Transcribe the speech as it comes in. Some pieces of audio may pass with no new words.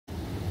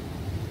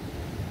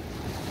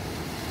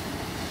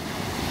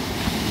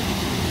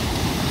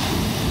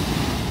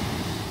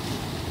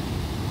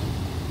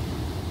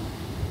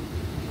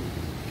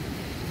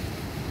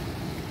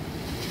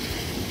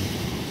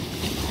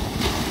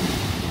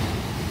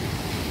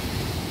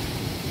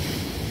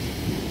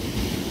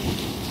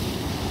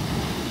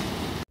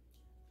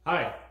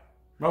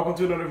Welcome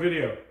to another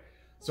video.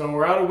 So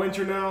we're out of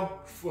winter now,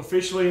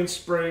 officially in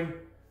spring.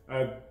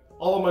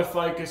 All of my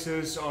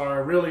ficuses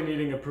are really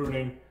needing a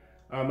pruning.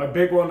 My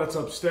big one that's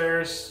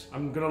upstairs,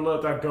 I'm gonna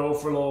let that go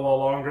for a little while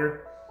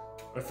longer.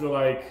 I feel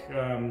like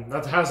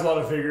that has a lot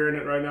of vigor in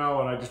it right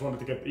now, and I just want it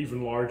to get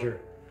even larger.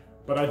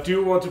 But I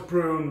do want to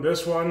prune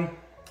this one.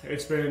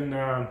 It's been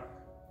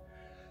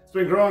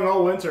growing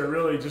all winter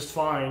really just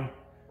fine.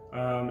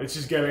 It's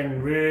just getting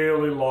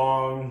really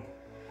long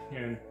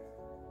and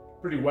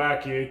pretty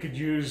wacky. It could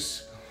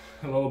use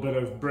a little bit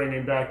of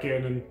bringing back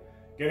in and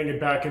getting it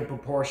back in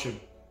proportion.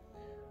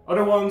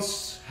 Other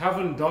ones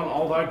haven't done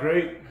all that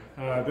great.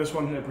 This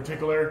one in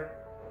particular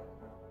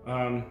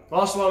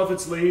lost a lot of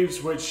its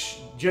leaves,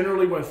 which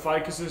generally when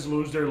ficuses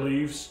lose their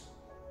leaves,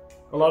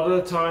 a lot of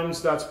the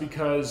times that's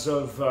because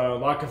of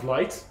lack of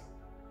light.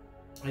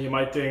 And you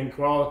might think,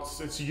 well,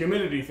 it's a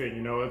humidity thing,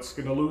 you know, it's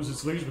gonna lose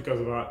its leaves because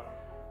of that.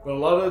 But a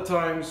lot of the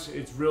times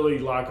it's really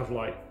lack of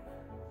light.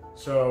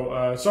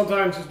 So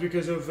sometimes it's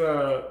because of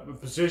the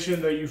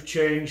position that you've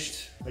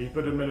changed, that you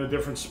put them in a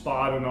different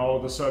spot and all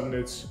of a sudden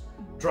it's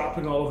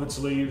dropping all of its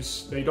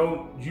leaves. They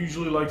don't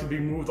usually like to be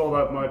moved all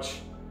that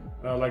much.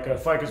 Like a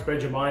Ficus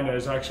benjamina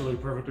is actually a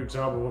perfect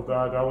example of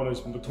that. That one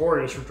is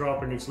notorious for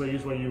dropping its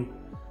leaves when you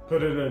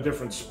put it in a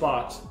different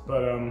spot.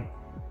 But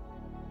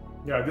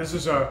yeah,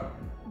 these are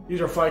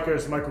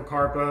Ficus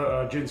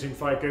Microcarpa, ginseng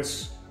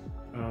ficus.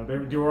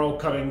 They were all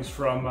cuttings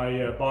from my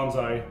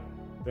bonsai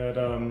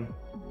that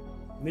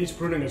needs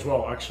pruning as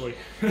well, actually.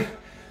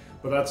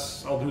 But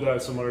I'll do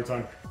that some other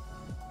time.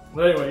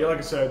 But anyway, like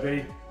I said,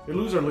 they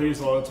lose their leaves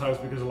a lot of times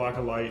because of lack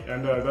of light,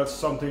 and that's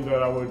something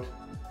that I would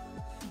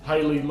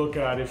highly look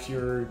at if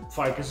your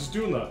ficus is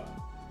doing that.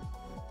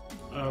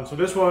 So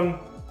this one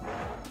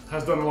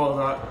has done a lot of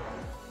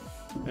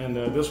that, and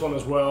this one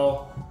as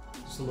well,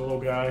 just a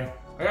little guy.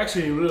 I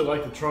actually really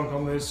like the trunk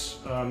on this.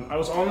 I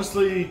was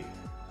honestly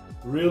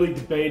really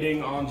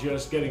debating on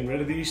just getting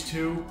rid of these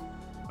two.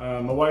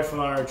 My wife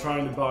and I are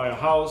trying to buy a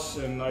house,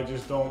 and I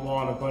just don't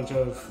want a bunch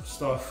of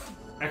stuff,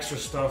 extra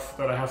stuff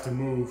that I have to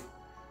move.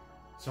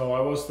 So I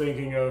was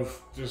thinking of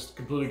just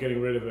completely getting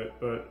rid of it,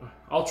 but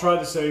I'll try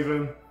to save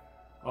him.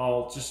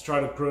 I'll just try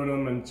to prune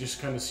him and just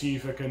kind of see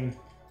if I can,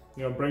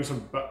 you know, bring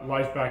some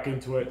life back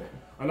into it.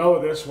 I know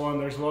with this one,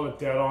 there's a lot of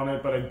dead on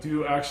it, but I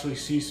do actually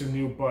see some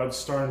new buds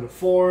starting to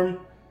form,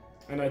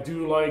 and I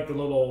do like the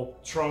little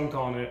trunk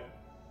on it.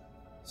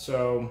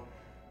 So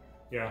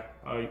yeah,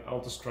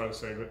 I'll just try to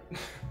save it.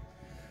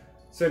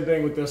 Same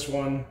thing with this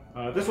one.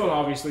 This one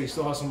obviously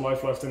still has some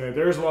life left in it.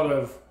 There's a lot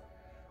of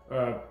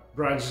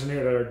branches in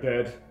here that are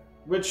dead,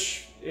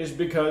 which is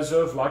because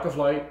of lack of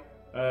light.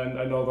 And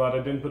I know that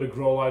I didn't put a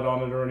grow light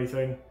on it or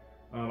anything.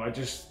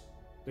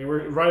 They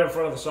were right in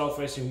front of a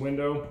south-facing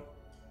window.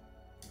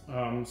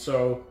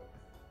 So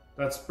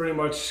that's pretty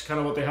much kind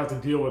of what they have to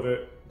deal with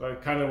it.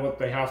 Like kind of what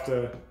they have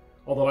to,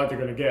 all the light they're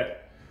gonna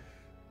get.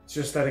 It's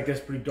just that it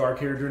gets pretty dark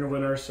here during the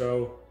winter,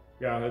 so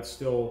yeah, it's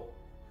still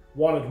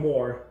wanted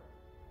more.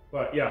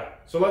 But yeah,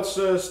 so let's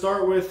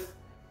start with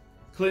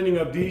cleaning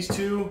up these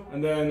two,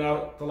 and then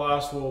the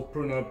last we'll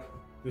prune up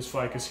this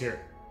ficus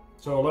here.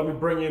 So let me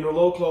bring you in a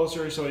little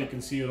closer so you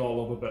can see it all a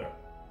little bit better.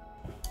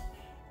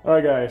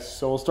 Alright guys,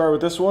 so we'll start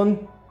with this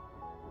one.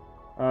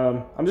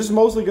 I'm just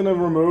mostly gonna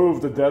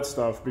remove the dead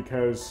stuff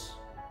because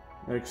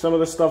like some of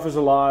this stuff is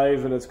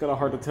alive and it's kind of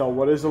hard to tell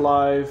what is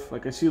alive.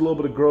 Like I see a little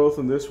bit of growth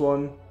in this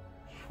one.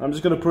 I'm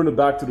just gonna prune it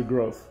back to the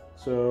growth.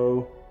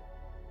 So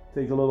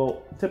take a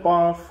little tip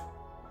off,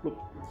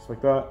 just like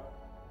that.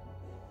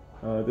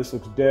 This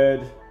looks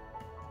dead.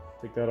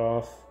 Take that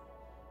off.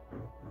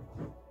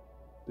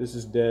 This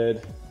is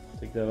dead.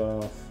 Take that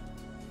off.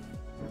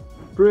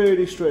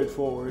 Pretty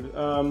straightforward.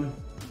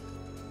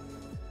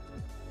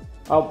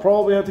 I'll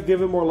probably have to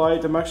give it more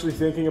light. I'm actually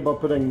thinking about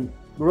putting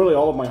really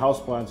all of my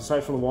houseplants,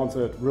 aside from the ones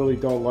that really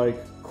don't like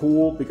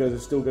cool, because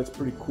it still gets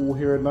pretty cool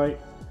here at night.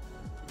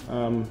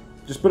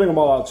 Just putting them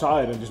all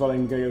outside and just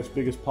letting them get as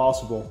big as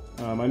possible.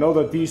 I know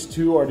that these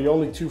two are the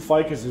only two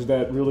ficuses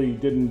that really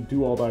didn't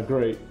do all that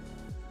great.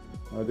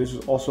 This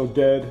is also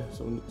dead,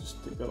 so let me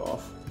just take that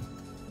off.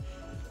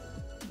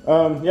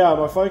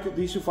 Yeah,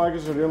 these two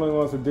ficuses are the only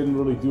ones that didn't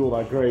really do all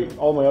that great.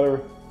 All my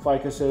other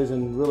ficuses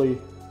and really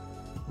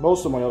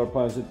most of my other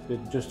plants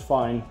did just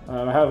fine.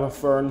 I have a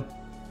fern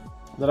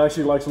that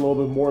actually likes a little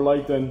bit more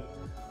light than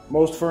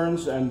most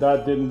ferns, and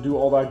that didn't do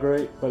all that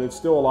great, but it's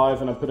still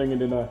alive, and I'm putting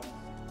it in a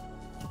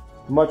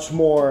much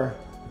more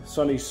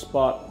sunny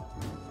spot.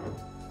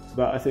 So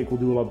that I think will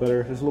do a lot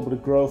better. There's a little bit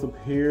of growth up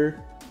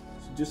here.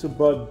 It's just a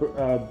bud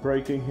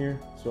breaking here,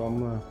 so I'm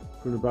gonna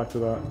prune it back to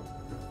that.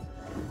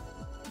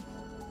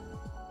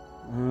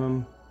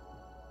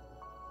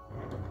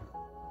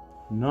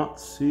 Not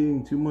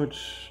seeing too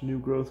much new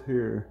growth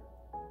here.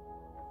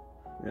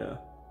 Yeah.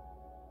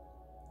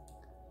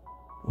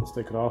 Let's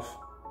take it off.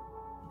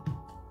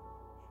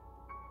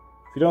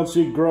 If you don't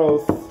see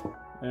growth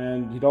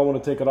and you don't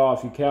want to take it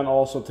off, you can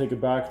also take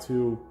it back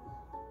to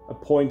a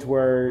point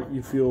where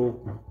you feel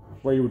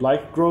where you would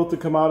like growth to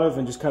come out of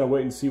and just kind of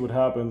wait and see what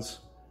happens.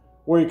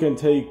 Or you can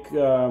take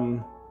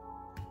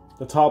the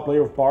the top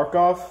layer of bark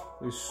off.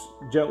 Just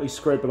gently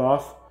scrape it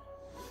off,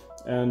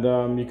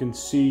 and you can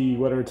see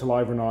whether it's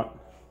alive or not.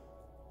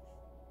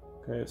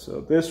 Okay, so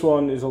this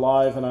one is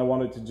alive, and I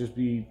want it to just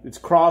be, it's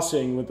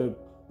crossing with the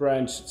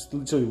branch, it's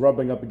literally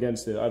rubbing up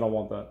against it. I don't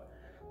want that.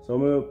 So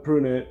I'm going to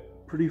prune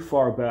it pretty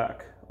far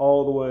back,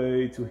 all the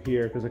way to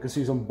here, because I can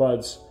see some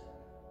buds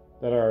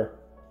that are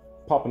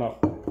popping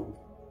up.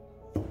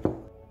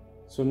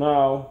 So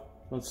now,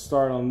 let's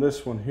start on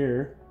this one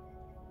here.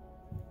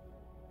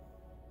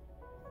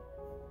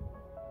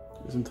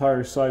 This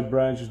entire side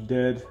branch is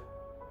dead.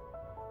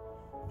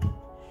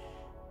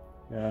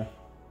 Yeah,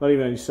 not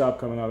even any sap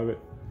coming out of it.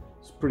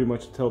 It's pretty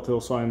much a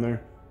telltale sign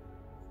there.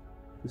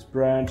 This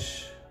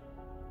branch,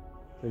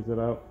 take that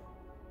out.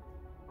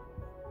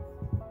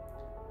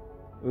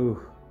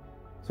 Ooh.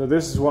 So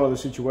this is one of the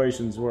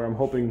situations where I'm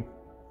hoping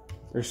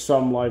there's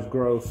some live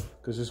growth,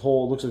 because this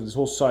whole, looks like this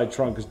whole side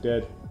trunk is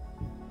dead.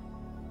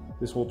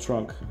 This whole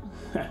trunk,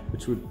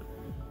 which would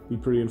be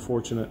pretty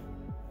unfortunate.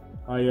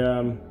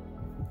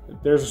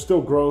 There's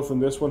still growth in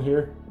this one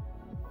here,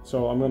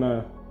 so I'm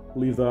gonna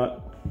leave that.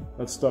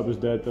 That stub is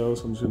dead though,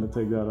 so I'm just gonna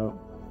take that out.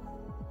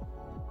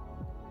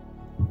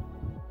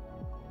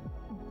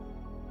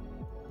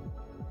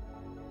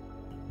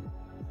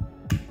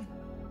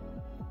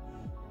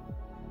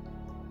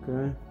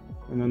 Okay,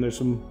 and then there's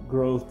some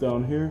growth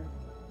down here.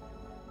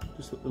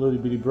 Just a little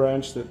bitty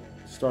branch that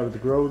started to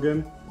grow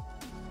again.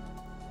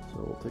 So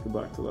we'll take it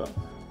back to that.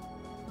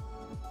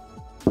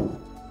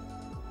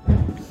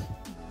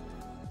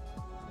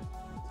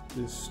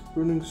 This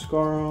pruning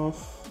scar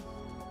off.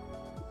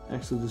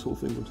 Actually, this whole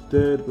thing looks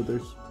dead, but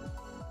there's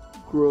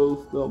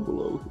growth down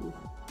below here.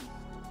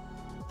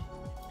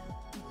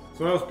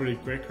 So that was pretty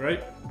quick,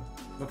 right?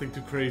 Nothing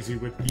too crazy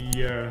with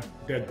the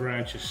dead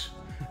branches.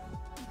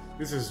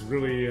 This is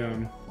really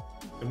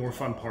the more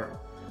fun part.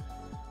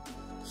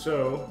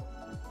 So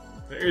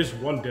there is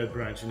one dead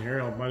branch in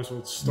here. I might as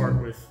well start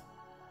with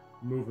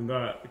moving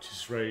that, which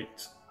is right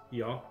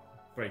here.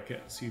 But I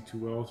can't see too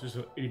well. It's just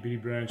an itty bitty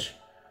branch.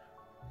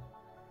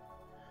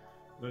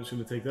 I'm just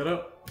going to take that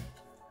out,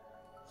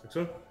 like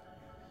so.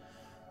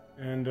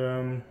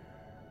 And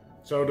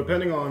so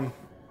depending on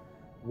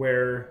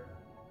where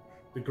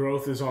the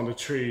growth is on the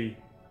tree,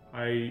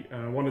 I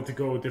wanted to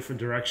go a different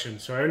direction.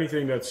 So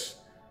anything that's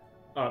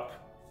up,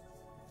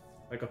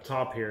 like up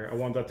top here, I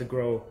want that to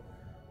grow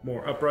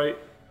more upright.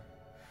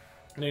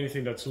 And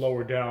anything that's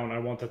lower down, I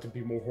want that to be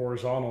more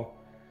horizontal.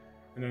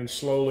 And then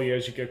slowly,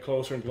 as you get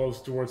closer and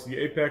closer towards the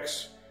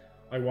apex,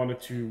 I want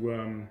it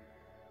to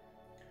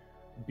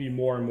be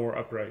more and more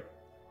upright.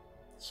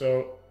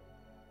 So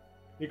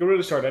you can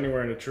really start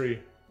anywhere in a tree,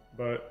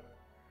 but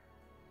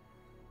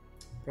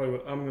probably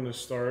what I'm going to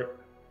start,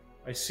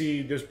 I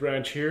see this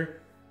branch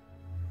here.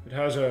 It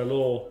has a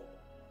little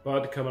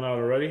bud coming out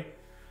already.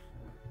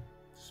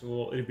 It's a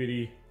little itty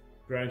bitty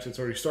branch that's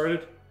already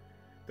started.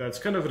 That's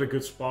kind of at a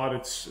good spot.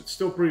 It's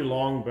still pretty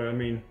long, but I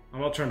mean,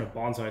 I'm not trying to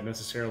bonsai it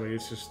necessarily.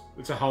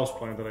 It's a house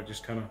plant that I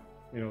just kind of,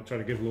 you know, try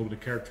to give a little bit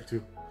of character to.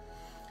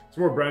 There's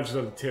more branches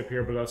at the tip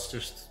here, but that's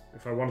just,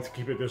 if I wanted to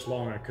keep it this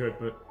long, I could,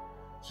 but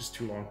it's just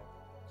too long.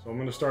 So I'm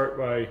going to start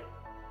by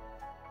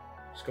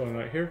just going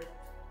right here.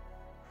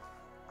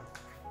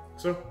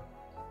 So.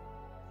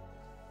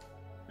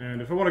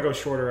 And if I want to go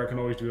shorter, I can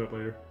always do that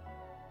later.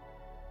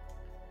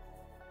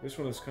 This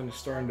one is kind of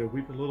starting to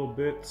weep a little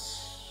bit,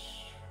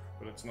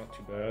 but it's not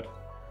too bad.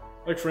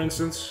 Like for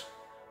instance,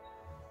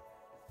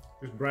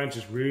 this branch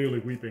is really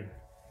weeping,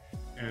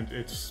 and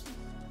it's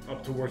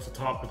up towards the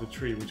top of the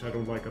tree, which I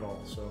don't like at all.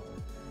 So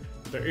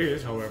there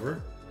is,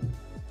 however,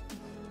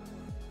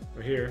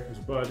 right here, there's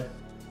a bud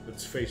that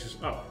faces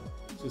up.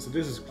 Since it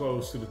is as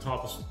close to the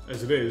top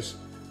as it is,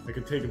 I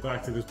can take it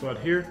back to this bud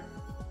here,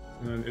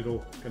 and then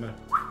it'll kind of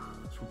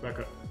swoop back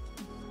up.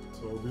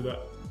 So we'll do that.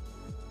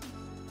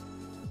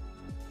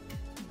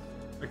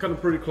 I cut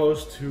it pretty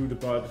close to the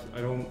bud.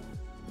 I don't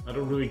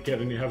really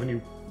have any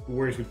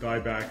worries with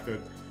dieback that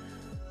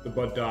the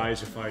bud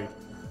dies if I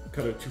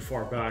cut it too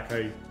far back.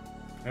 I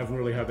haven't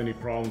really had any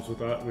problems with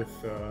that with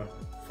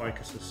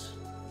Ficuses. Is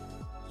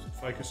it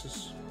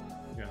Ficuses?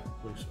 Yeah,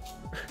 I believe so.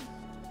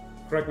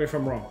 Correct me if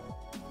I'm wrong.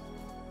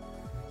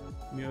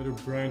 Any other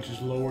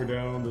branches lower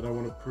down that I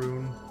want to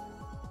prune?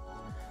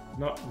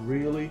 Not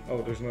really.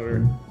 Oh, there's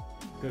another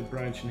dead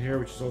branch in here,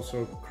 which is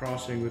also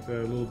crossing with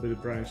a little bit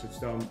of branch that's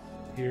down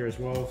here as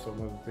well, so I'm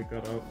going to take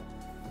that out.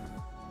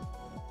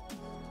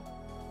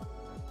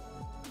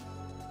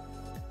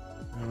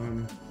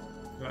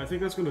 I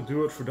think that's going to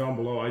do it for down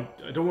below. I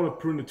don't want to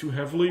prune it too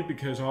heavily,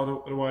 because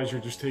otherwise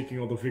you're just taking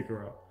all the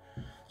vigor out.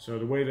 So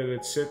the way that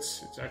it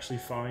sits, it's actually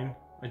fine.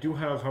 I do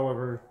have,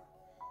 however,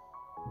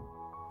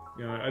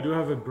 I do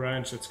have a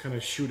branch that's kind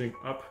of shooting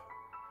up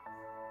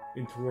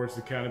in towards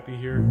the canopy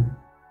here.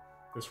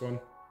 This one,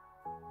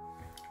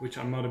 which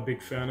I'm not a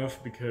big fan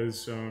of,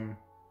 because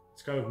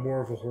it's kind of more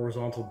of a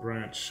horizontal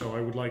branch, so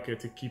I would like it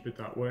to keep it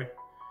that way.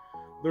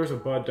 There's a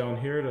bud down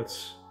here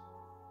that's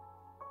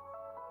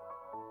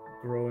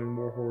growing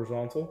more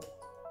horizontal,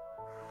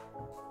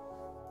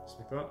 just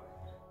like that.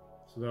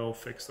 So that'll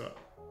fix that.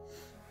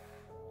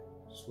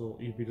 Just a little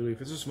itty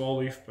leaf. It's a small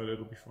leaf, but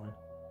it'll be fine.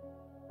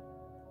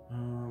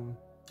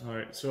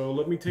 Alright, so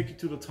let me take you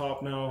to the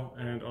top now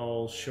and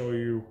I'll show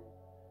you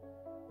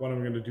what I'm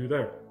going to do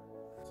there.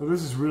 So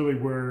this is really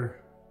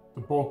where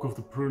the bulk of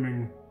the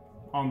pruning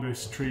on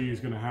this tree is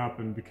going to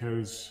happen,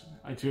 because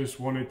I just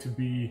want it to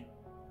be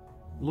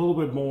a little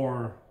bit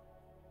more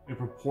in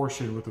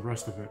proportion with the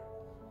rest of it.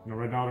 You know,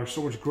 right now there's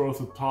so much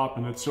growth up top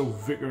and it's so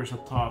vigorous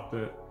up top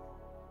that,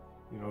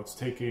 you know, it's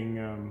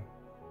taking,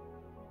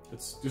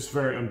 it's just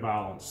very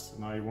unbalanced,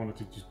 and I want it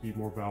to just be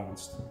more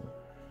balanced.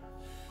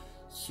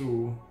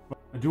 So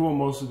I do want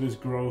most of this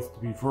growth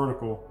to be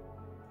vertical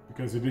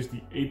because it is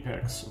the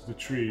apex of the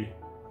tree,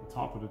 the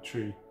top of the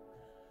tree.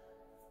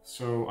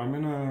 So I'm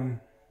gonna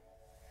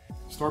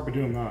start by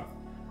doing that.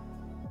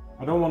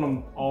 I don't want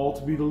them all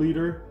to be the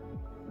leader.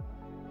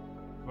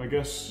 I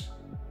guess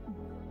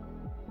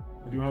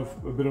I do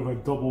have a bit of a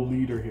double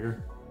leader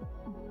here.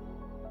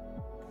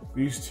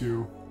 These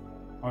two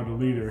are the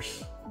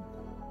leaders.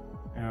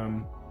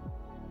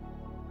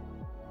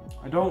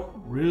 I don't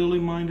really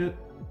mind it.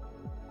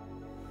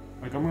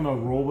 Like, I'm gonna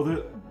roll with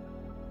it.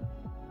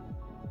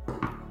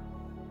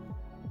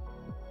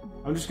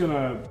 I'm just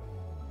gonna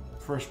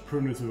first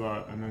prune it to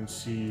that and then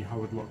see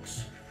how it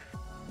looks.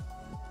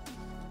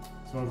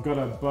 So I've got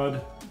a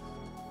bud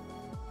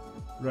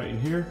right in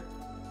here.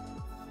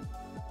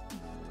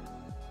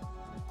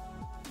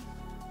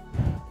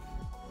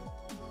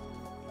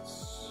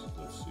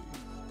 Let's see.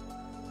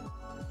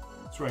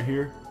 It's right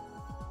here.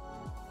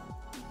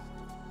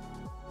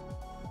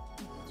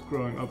 It's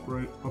growing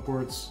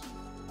upwards.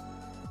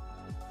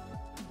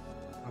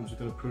 I'm just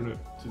going to prune it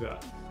to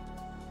that.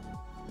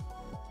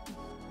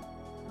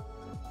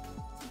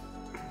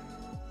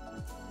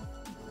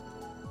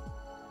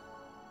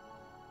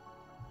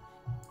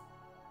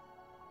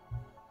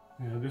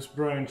 Yeah, this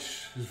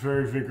branch is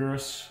very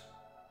vigorous.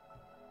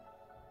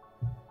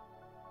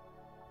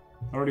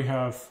 I already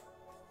have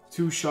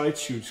 2 side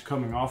shoots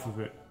coming off of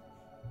it.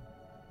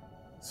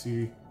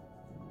 See,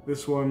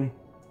 this one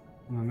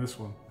and then this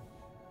one.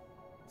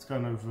 It's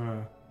kind of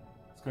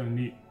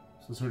neat.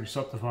 So it's already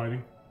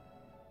subdividing.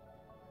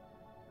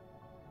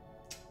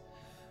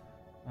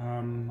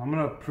 I'm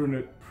gonna prune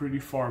it pretty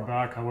far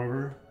back,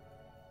 however.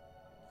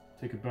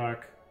 Take it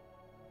back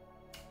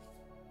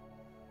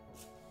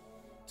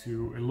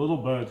to a little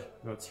bud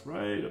that's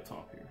right up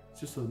top here. It's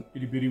just an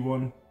itty bitty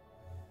one,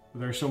 but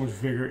there's so much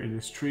vigor in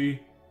this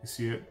tree. You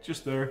see it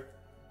just there.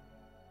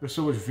 There's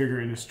so much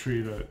vigor in this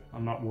tree that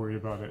I'm not worried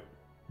about it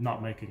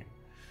not making it.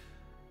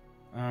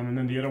 And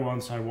then the other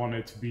ones, I want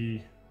it to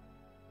be,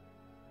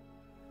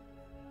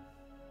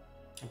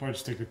 I'll probably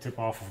just take the tip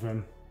off of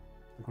them,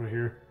 like right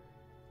here.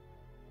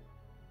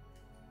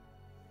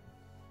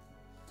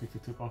 Take the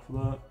tip off of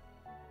that,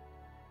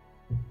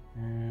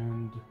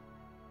 and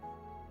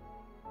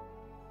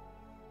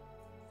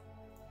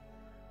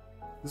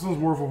this one's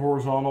more of a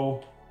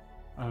horizontal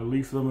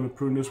leaf that I'm going to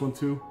prune this one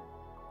too,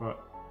 but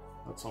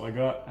that's all I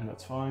got, and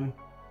that's fine.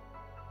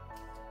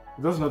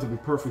 It doesn't have to be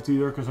perfect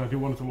either, because I do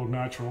want it to look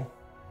natural.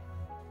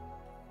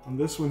 On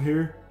this one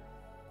here,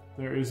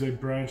 there is a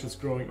branch that's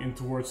growing in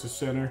towards the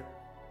center.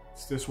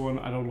 It's this one.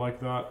 I don't like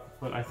that,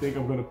 but I think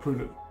I'm going to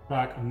prune it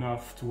back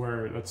enough to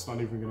where that's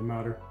not even going to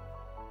matter.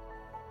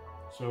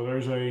 So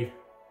there's a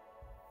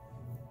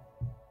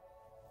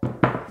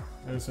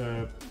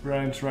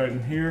branch right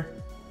in here.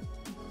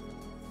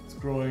 It's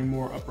growing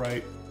more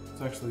upright.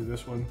 It's actually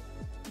this one.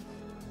 You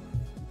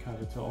can kind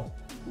of tell.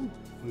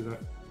 Look at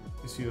that.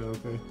 You see that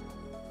okay?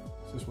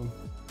 It's this one.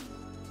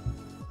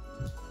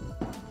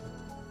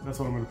 That's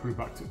what I'm going to prune it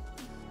back to.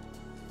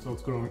 So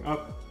it's growing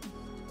up.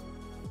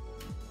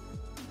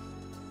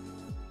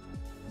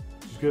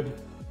 Which is good.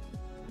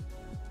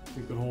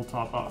 Take the whole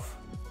top off.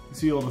 You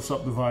see all the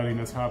subdividing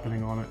that's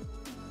happening on it.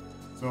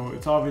 So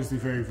it's obviously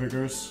very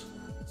vigorous,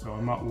 so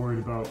I'm not worried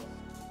about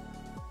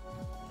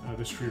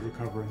this tree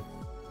recovering.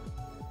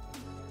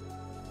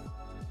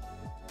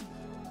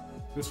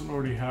 This one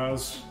already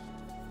has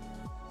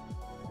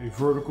a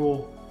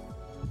vertical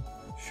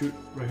shoot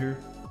right here,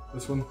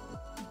 this one.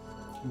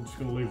 I'm just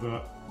gonna leave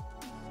that.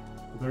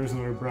 But there is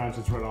another branch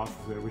that's right off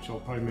of it, which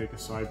I'll probably make a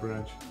side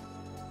branch.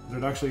 But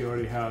it actually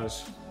already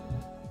has,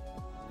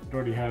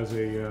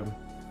 a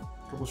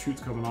couple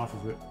shoots coming off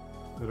of it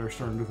that are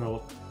starting to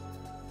develop.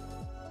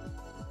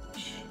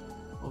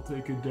 I'll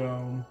take it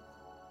down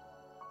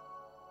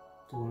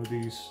to one of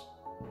these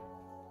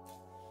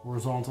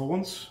horizontal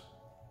ones.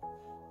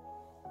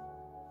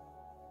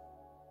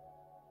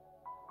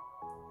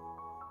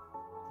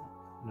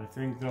 And I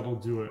think that'll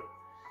do it.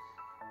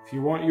 If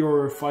you want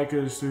your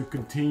ficus to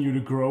continue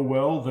to grow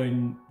well,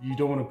 then you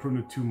don't want to prune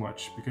it too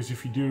much, because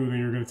if you do, then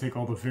you're going to take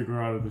all the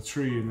vigor out of the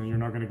tree and then you're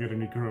not going to get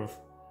any growth.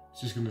 It's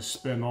just going to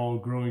spend all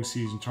growing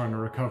season trying to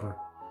recover.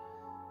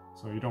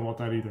 So you don't want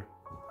that either.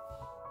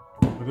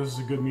 But this is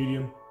a good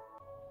medium.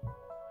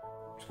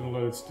 I'm just going to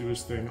let it do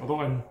its thing. Although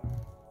I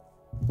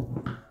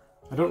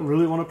don't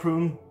really want to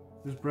prune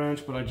this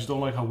branch, but I just don't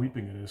like how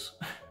weeping it is.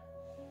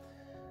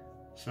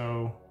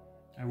 So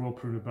I will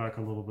prune it back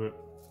a little bit.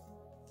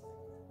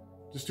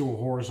 Just do a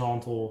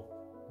horizontal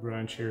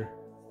branch here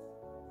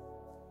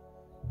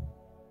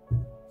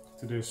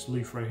to this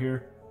leaf right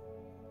here.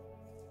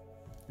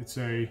 It's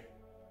a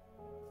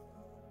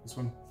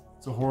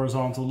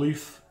horizontal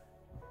leaf.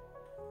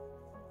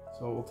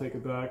 So we'll take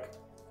it back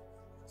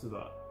to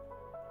that.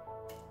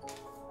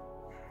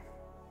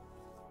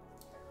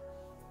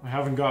 I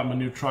haven't gotten my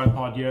new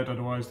tripod yet,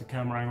 otherwise the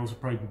camera angles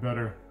would probably be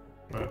better,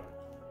 but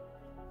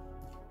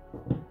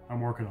I'm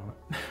working on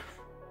it.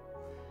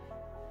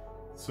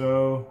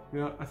 So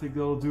yeah, I think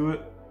that'll do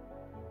it.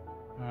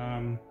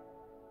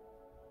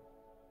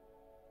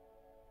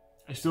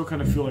 I still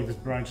kind of feel like this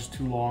branch is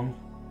too long.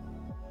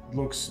 It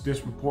looks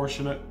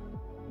disproportionate,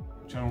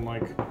 which I don't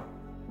like.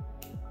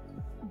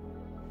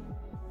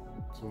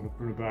 So I'm gonna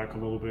put it back a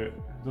little bit.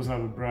 It doesn't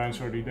have a branch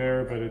already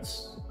there, but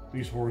it's at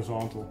least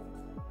horizontal.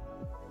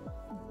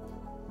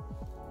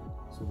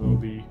 So that'll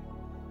be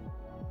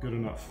good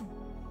enough.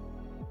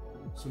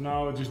 So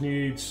now it just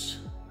needs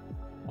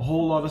a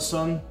whole lot of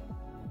sun.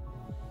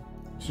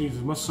 It just needs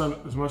as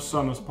much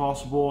sun as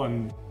possible,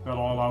 and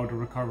that'll allow it to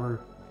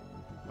recover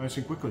nice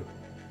and quickly.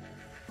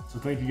 So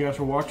thank you guys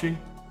for watching.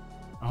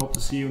 I hope to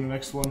see you in the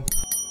next one.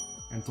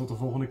 En tot de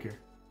volgende keer.